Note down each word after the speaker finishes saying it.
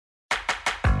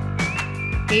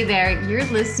Hey there, you're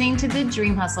listening to the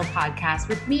Dream Hustle podcast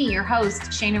with me, your host,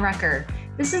 Shana Rucker.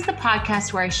 This is the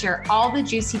podcast where I share all the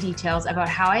juicy details about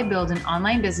how I build an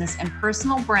online business and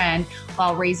personal brand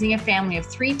while raising a family of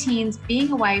 3 teens,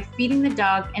 being a wife, feeding the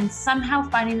dog, and somehow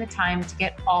finding the time to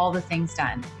get all the things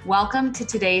done. Welcome to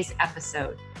today's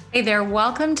episode. Hey there,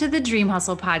 welcome to the Dream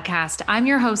Hustle podcast. I'm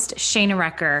your host, Shana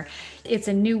Rucker. It's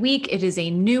a new week. It is a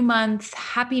new month.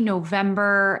 Happy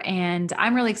November. And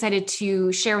I'm really excited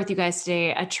to share with you guys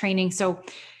today a training. So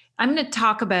I'm going to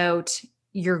talk about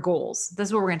your goals. This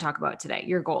is what we're going to talk about today,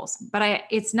 your goals. But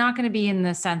it's not going to be in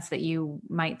the sense that you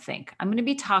might think. I'm going to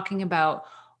be talking about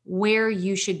where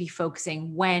you should be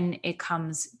focusing when it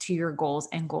comes to your goals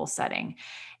and goal setting.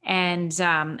 And,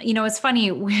 it's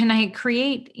funny when I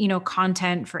create,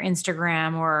 content for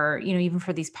Instagram or, even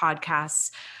for these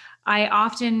podcasts, I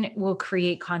often will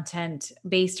create content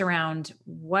based around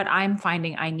what I'm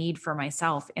finding I need for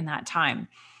myself in that time.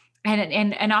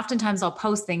 And oftentimes I'll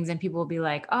post things and people will be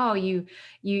like, oh, you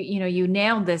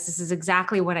nailed this. This is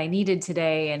exactly what I needed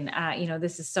today. And,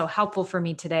 this is so helpful for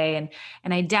me today.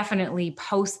 And I definitely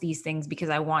post these things because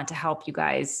I want to help you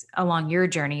guys along your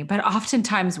journey. But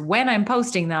oftentimes when I'm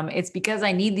posting them, it's because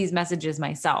I need these messages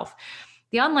myself.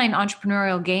 The online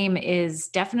entrepreneurial game is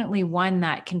definitely one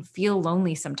that can feel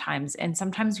lonely sometimes. And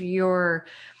sometimes you're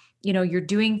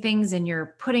doing things and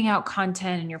you're putting out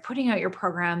content and you're putting out your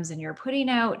programs and you're putting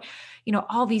out,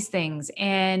 all these things.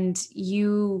 And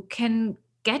you can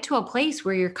get to a place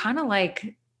where you're kind of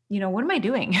like, what am I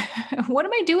doing? What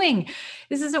am I doing?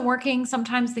 This isn't working.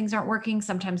 Sometimes things aren't working.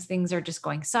 Sometimes things are just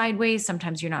going sideways.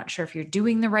 Sometimes you're not sure if you're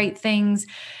doing the right things.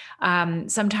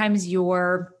 Sometimes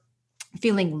you're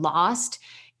feeling lost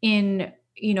in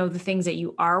the things that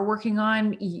you are working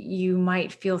on. You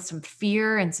might feel some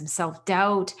fear and some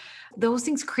self-doubt. Those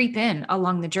things creep in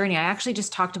along the journey. I actually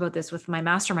just talked about this with my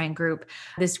mastermind group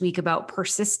this week about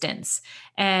persistence.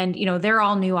 And, they're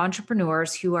all new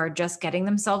entrepreneurs who are just getting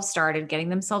themselves started, getting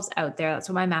themselves out there. That's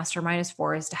what my mastermind is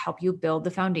for, is to help you build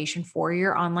the foundation for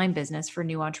your online business for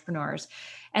new entrepreneurs.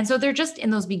 And so they're just in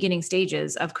those beginning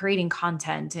stages of creating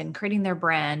content and creating their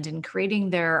brand and creating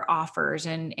their offers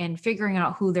and figuring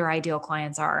out who their ideal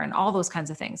clients are and all those kinds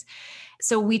of things.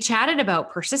 So we chatted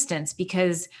about persistence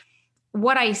because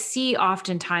what I see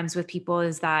oftentimes with people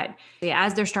is that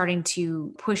as they're starting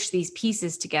to push these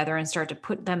pieces together and start to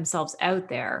put themselves out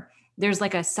there, there's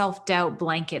like a self-doubt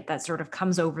blanket that sort of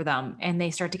comes over them and they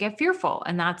start to get fearful.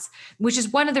 And which is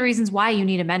one of the reasons why you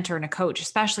need a mentor and a coach,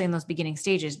 especially in those beginning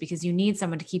stages, because you need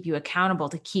someone to keep you accountable,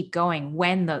 to keep going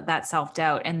when that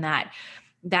self-doubt and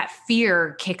that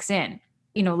fear kicks in.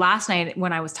 Last night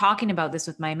when I was talking about this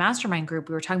with my mastermind group,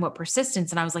 we were talking about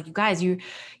persistence. And I was like, you guys,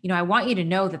 I want you to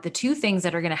know that the 2 things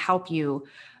that are going to help you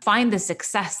find the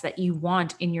success that you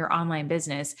want in your online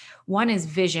business. One is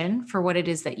vision for what it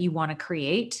is that you want to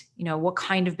create, what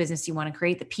kind of business you want to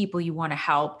create, the people you want to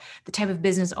help, the type of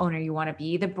business owner you want to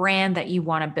be, the brand that you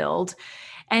want to build.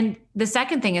 And the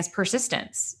second thing is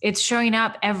persistence. It's showing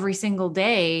up every single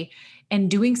day and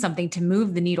doing something to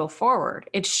move the needle forward.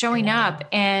 It's showing up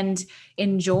and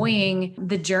enjoying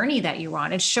the journey that you're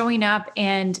on. It's showing up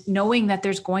and knowing that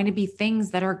there's going to be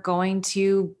things that are going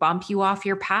to bump you off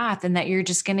your path and that you're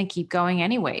just going to keep going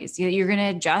anyways. You're going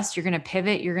to adjust, you're going to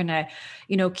pivot, you're going to,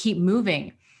 keep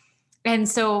moving. And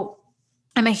so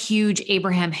I'm a huge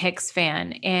Abraham Hicks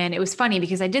fan. And it was funny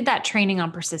because I did that training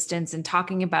on persistence and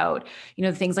talking about,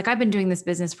 things like I've been doing this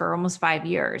business for almost 5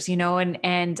 years,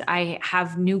 and I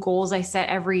have new goals I set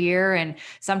every year. And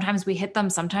sometimes we hit them,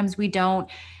 sometimes we don't.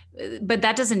 But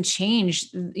that doesn't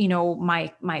change,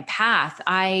 my path.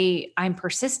 I'm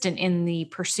persistent in the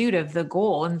pursuit of the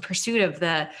goal and pursuit of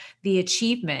the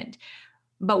achievement.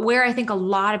 But where I think a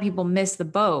lot of people miss the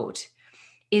boat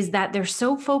is that they're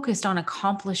so focused on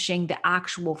accomplishing the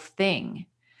actual thing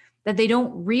that they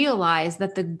don't realize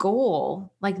that the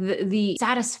goal, like the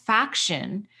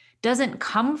satisfaction, doesn't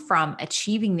come from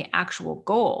achieving the actual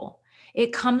goal.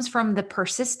 It comes from the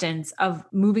persistence of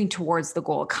moving towards the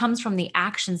goal. It comes from the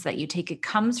actions that you take. It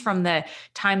comes from the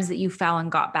times that you fell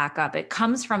and got back up. It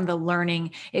comes from the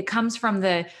learning. It comes from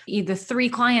the 3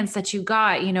 clients that you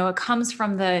got. It comes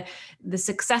from the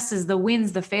successes, the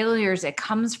wins, the failures. It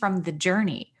comes from the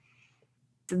journey.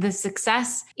 The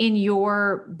success in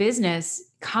your business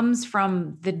comes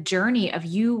from the journey of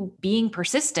you being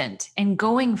persistent and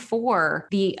going for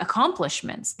the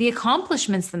accomplishments. The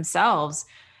accomplishments themselves,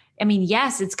 I mean,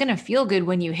 yes, it's going to feel good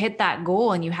when you hit that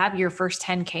goal and you have your first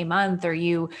 10K month, or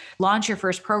you launch your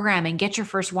first program and get your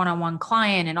first one-on-one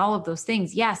client and all of those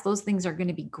things. Yes, those things are going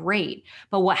to be great.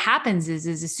 But what happens is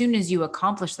as soon as you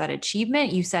accomplish that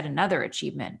achievement, you set another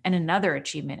achievement and another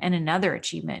achievement and another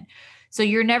achievement. So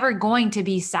you're never going to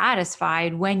be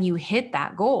satisfied when you hit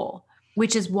that goal,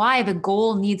 which is why the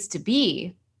goal needs to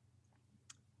be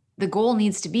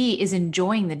is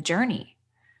enjoying the journey.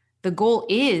 The goal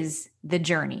is the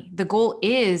journey. The goal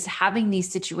is having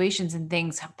these situations and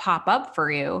things pop up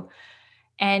for you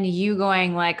and you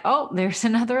going like, oh, there's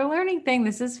another learning thing.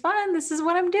 This is fun. This is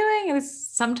what I'm doing.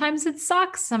 Sometimes it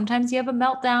sucks. Sometimes you have a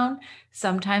meltdown.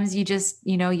 Sometimes you just,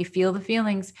 you feel the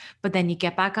feelings, but then you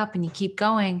get back up and you keep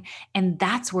going. And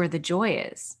that's where the joy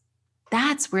is.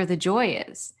 That's where the joy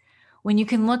is. When you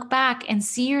can look back and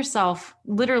see yourself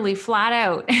literally flat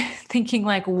out thinking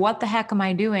like, what the heck am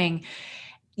I doing?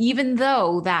 Even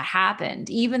though that happened,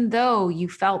 even though you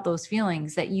felt those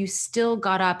feelings, that you still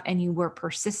got up and you were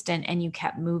persistent and you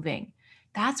kept moving.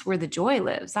 That's where the joy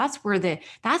lives. That's what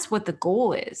the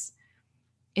goal is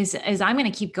I'm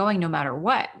going to keep going no matter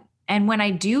what. And when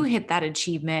I do hit that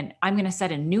achievement, I'm going to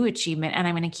set a new achievement and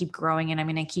I'm going to keep growing and I'm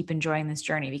going to keep enjoying this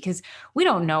journey, because we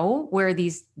don't know where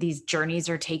these journeys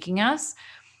are taking us.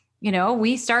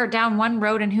 We start down one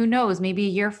road and who knows, maybe a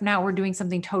year from now, we're doing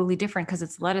something totally different because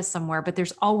it's led us somewhere, but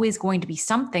there's always going to be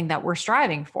something that we're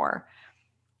striving for.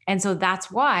 And so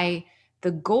that's why the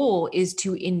goal is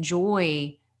to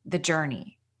enjoy the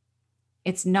journey.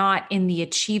 It's not in the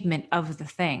achievement of the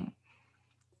thing.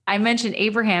 I mentioned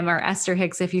Abraham or Esther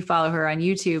Hicks, if you follow her on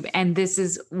YouTube, and this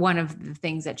is one of the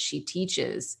things that she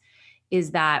teaches is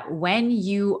that when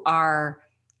you are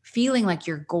feeling like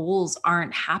your goals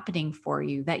aren't happening for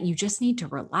you, that you just need to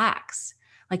relax.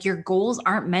 Like your goals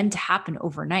aren't meant to happen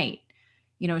overnight.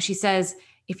 She says,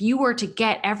 if you were to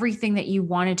get everything that you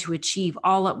wanted to achieve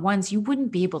all at once, you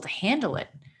wouldn't be able to handle it,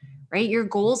 right? Your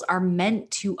goals are meant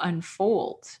to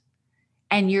unfold.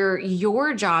 And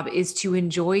your job is to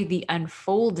enjoy the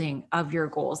unfolding of your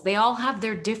goals. They all have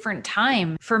their different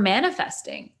time for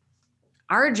manifesting.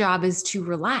 Our job is to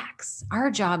relax.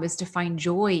 Our job is to find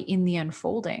joy in the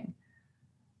unfolding.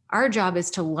 Our job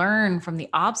is to learn from the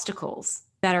obstacles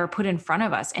that are put in front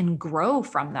of us and grow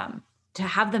from them, to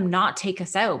have them not take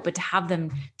us out, but to have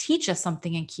them teach us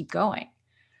something and keep going.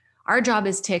 Our job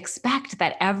is to expect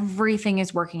that everything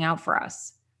is working out for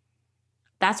us.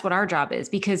 That's what our job is,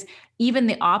 because even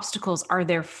the obstacles are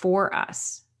there for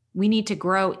us. We need to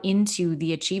grow into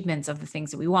the achievements of the things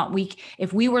that we want.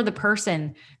 If we were the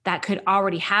person that could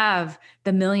already have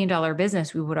the $1 million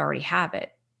business, we would already have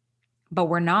it. But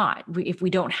we're not. If we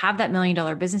don't have that $1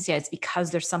 million business yet, it's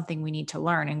because there's something we need to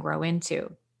learn and grow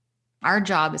into. Our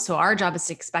job is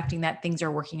expecting that things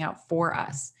are working out for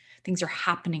us. Things are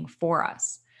happening for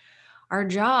us. Our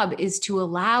job is to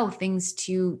allow things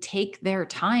to take their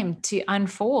time to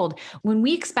unfold. When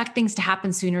we expect things to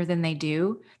happen sooner than they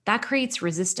do, that creates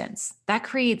resistance. That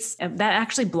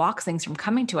actually blocks things from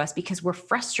coming to us because we're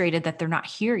frustrated that they're not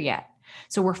here yet.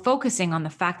 So we're focusing on the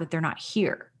fact that they're not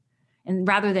here. And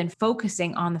rather than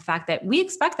focusing on the fact that we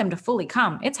expect them to fully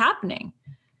come, it's happening.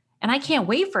 And I can't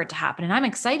wait for it to happen. And I'm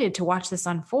excited to watch this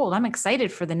unfold. I'm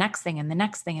excited for the next thing and the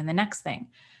next thing and the next thing.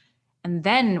 And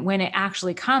then when it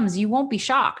actually comes, you won't be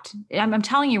shocked. I'm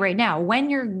telling you right now,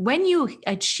 when you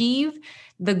achieve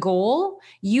the goal,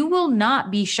 you will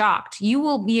not be shocked. You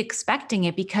will be expecting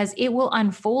it because it will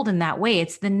unfold in that way.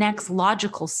 It's the next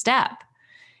logical step.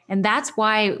 And that's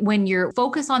why when you're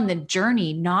focused on the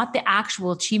journey, not the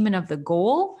actual achievement of the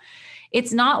goal,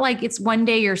 it's not like it's one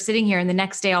day you're sitting here and the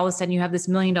next day all of a sudden you have this $1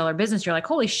 million business. You're like,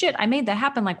 holy shit, I made that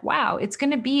happen. Like, wow, it's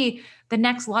going to be the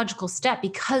next logical step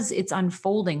because it's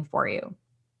unfolding for you.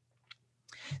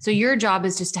 So your job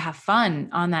is just to have fun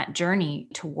on that journey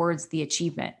towards the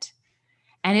achievement.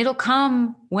 And it'll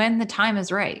come when the time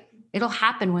is right. It'll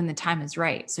happen when the time is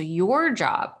right. So your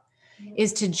job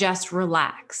is to just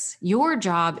relax. Your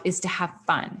job is to have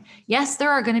fun. Yes,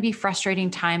 there are going to be frustrating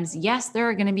times. Yes, there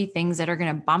are going to be things that are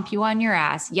going to bump you on your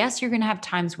ass. Yes, you're going to have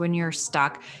times when you're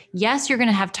stuck. Yes, you're going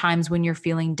to have times when you're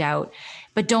feeling doubt,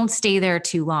 but don't stay there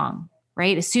too long,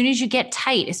 right? As soon as you get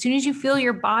tight, as soon as you feel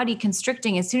your body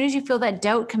constricting, as soon as you feel that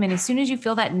doubt come in, as soon as you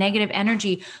feel that negative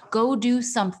energy, go do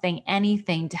something,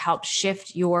 anything to help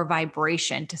shift your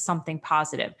vibration to something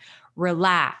positive.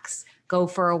 Relax, go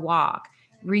for a walk,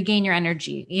 regain your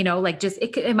energy,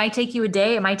 it might take you a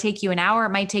day, it might take you an hour, it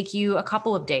might take you a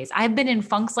couple of days. I've been in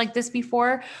funks like this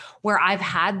before where I've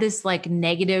had this like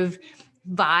negative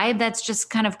vibe that's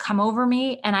just kind of come over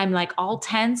me, and I'm like all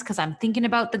tense because I'm thinking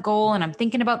about the goal and I'm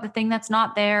thinking about the thing that's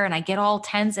not there, and I get all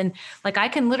tense, and like I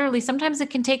can literally, sometimes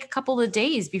it can take a couple of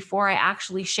days before I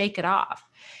actually shake it off.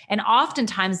 And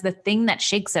oftentimes the thing that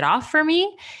shakes it off for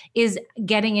me is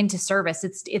getting into service.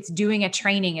 It's doing a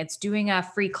training, it's doing a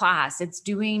free class, it's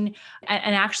doing,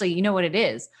 and actually, you know what it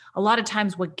is? A lot of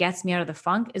times what gets me out of the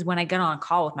funk is when I get on a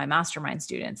call with my mastermind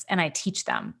students and I teach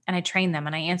them and I train them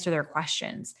and I answer their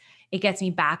questions. It gets me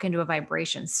back into a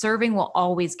vibration. Serving will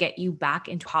always get you back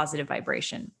into positive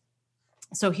vibration.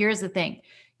 So here's the thing.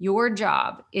 Your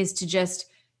job is to just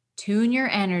tune your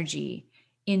energy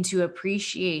into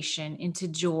appreciation, into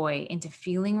joy, into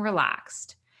feeling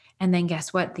relaxed. And then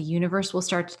guess what? The universe will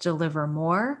start to deliver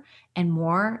more and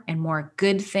more and more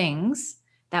good things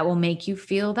that will make you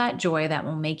feel that joy, that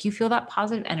will make you feel that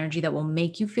positive energy, that will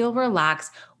make you feel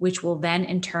relaxed, which will then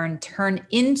in turn turn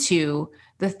into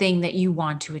the thing that you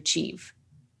want to achieve.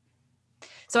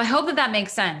 So I hope that that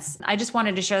makes sense. I just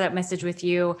wanted to share that message with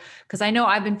you because I know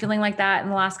I've been feeling like that in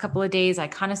the last couple of days. I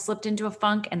kind of slipped into a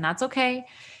funk, and that's okay.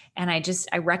 And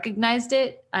I recognized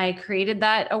it. I created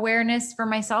that awareness for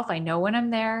myself. I know when I'm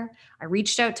there. I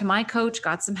reached out to my coach,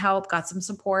 got some help, got some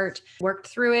support, worked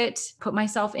through it, put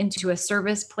myself into a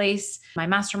service place, my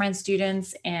mastermind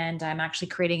students, and I'm actually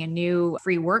creating a new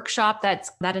free workshop that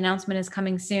announcement is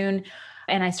coming soon.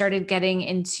 And I started getting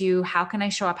into how can I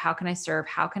show up? How can I serve?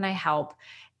 How can I help?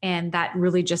 And that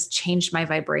really just changed my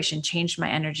vibration, changed my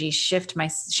energy, shifted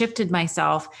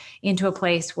myself into a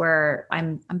place where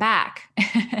I'm back.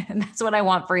 And that's what I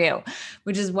want for you,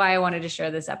 which is why I wanted to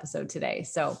share this episode today.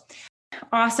 So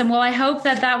awesome. Well, I hope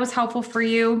that that was helpful for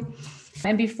you.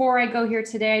 And before I go here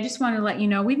today, I just want to let you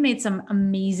know, we've made some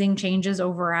amazing changes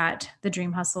over at the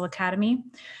Dream Hustle Academy.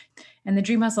 And the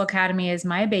Dream Hustle Academy is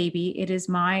my baby. It is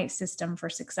my system for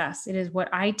success. It is what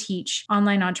I teach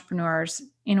online entrepreneurs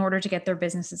in order to get their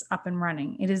businesses up and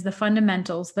running. It is the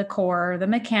fundamentals, the core, the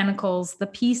mechanicals, the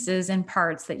pieces and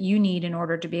parts that you need in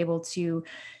order to be able to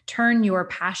turn your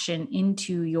passion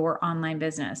into your online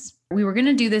business. We were going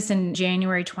to do this in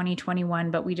January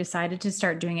 2021, but we decided to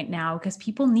start doing it now because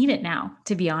people need it now.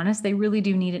 To be honest, they really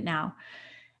do need it now.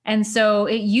 And so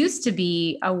it used to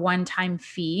be a one-time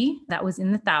fee that was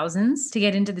in the thousands to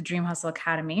get into the Dream Hustle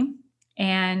Academy.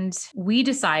 And we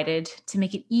decided to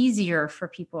make it easier for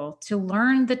people to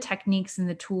learn the techniques and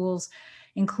the tools,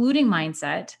 including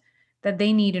mindset, that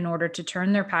they need in order to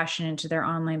turn their passion into their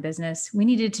online business. We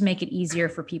needed to make it easier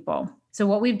for people. So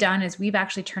what we've done is we've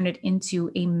actually turned it into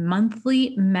a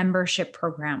monthly membership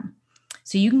program.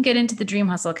 So you can get into the Dream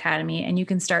Hustle Academy and you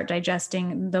can start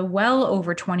digesting the well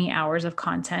over 20 hours of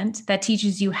content that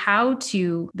teaches you how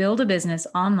to build a business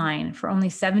online for only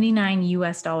 $79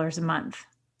 US a month.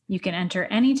 You can enter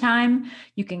anytime,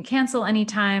 you can cancel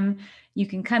anytime, you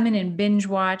can come in and binge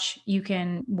watch, you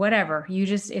can whatever,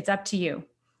 it's up to you.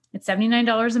 It's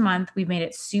 $79 a month. We've made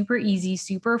it super easy,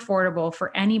 super affordable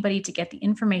for anybody to get the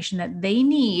information that they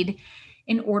need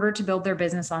in order to build their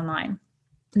business online.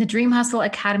 The Dream Hustle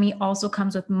Academy also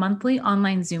comes with monthly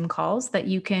online Zoom calls that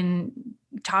you can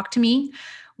talk to me.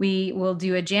 We will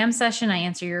do a jam session. I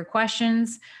answer your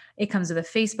questions. It comes with a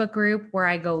Facebook group where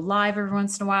I go live every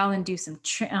once in a while and do some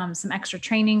extra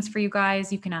trainings for you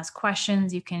guys. You can ask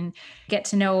questions. You can get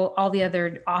to know all the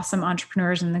other awesome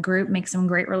entrepreneurs in the group, make some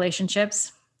great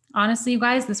relationships. Honestly, you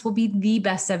guys, this will be the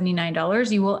best $79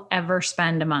 you will ever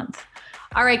spend a month.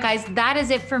 All right, guys, that is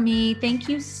it for me. Thank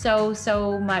you so,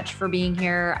 so much for being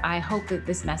here. I hope that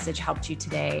this message helped you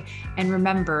today. And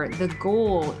remember, the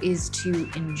goal is to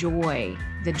enjoy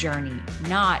the journey,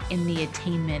 not in the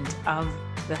attainment of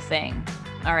the thing.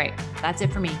 All right, that's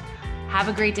it for me. Have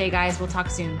a great day, guys. We'll talk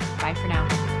soon. Bye for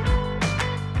now.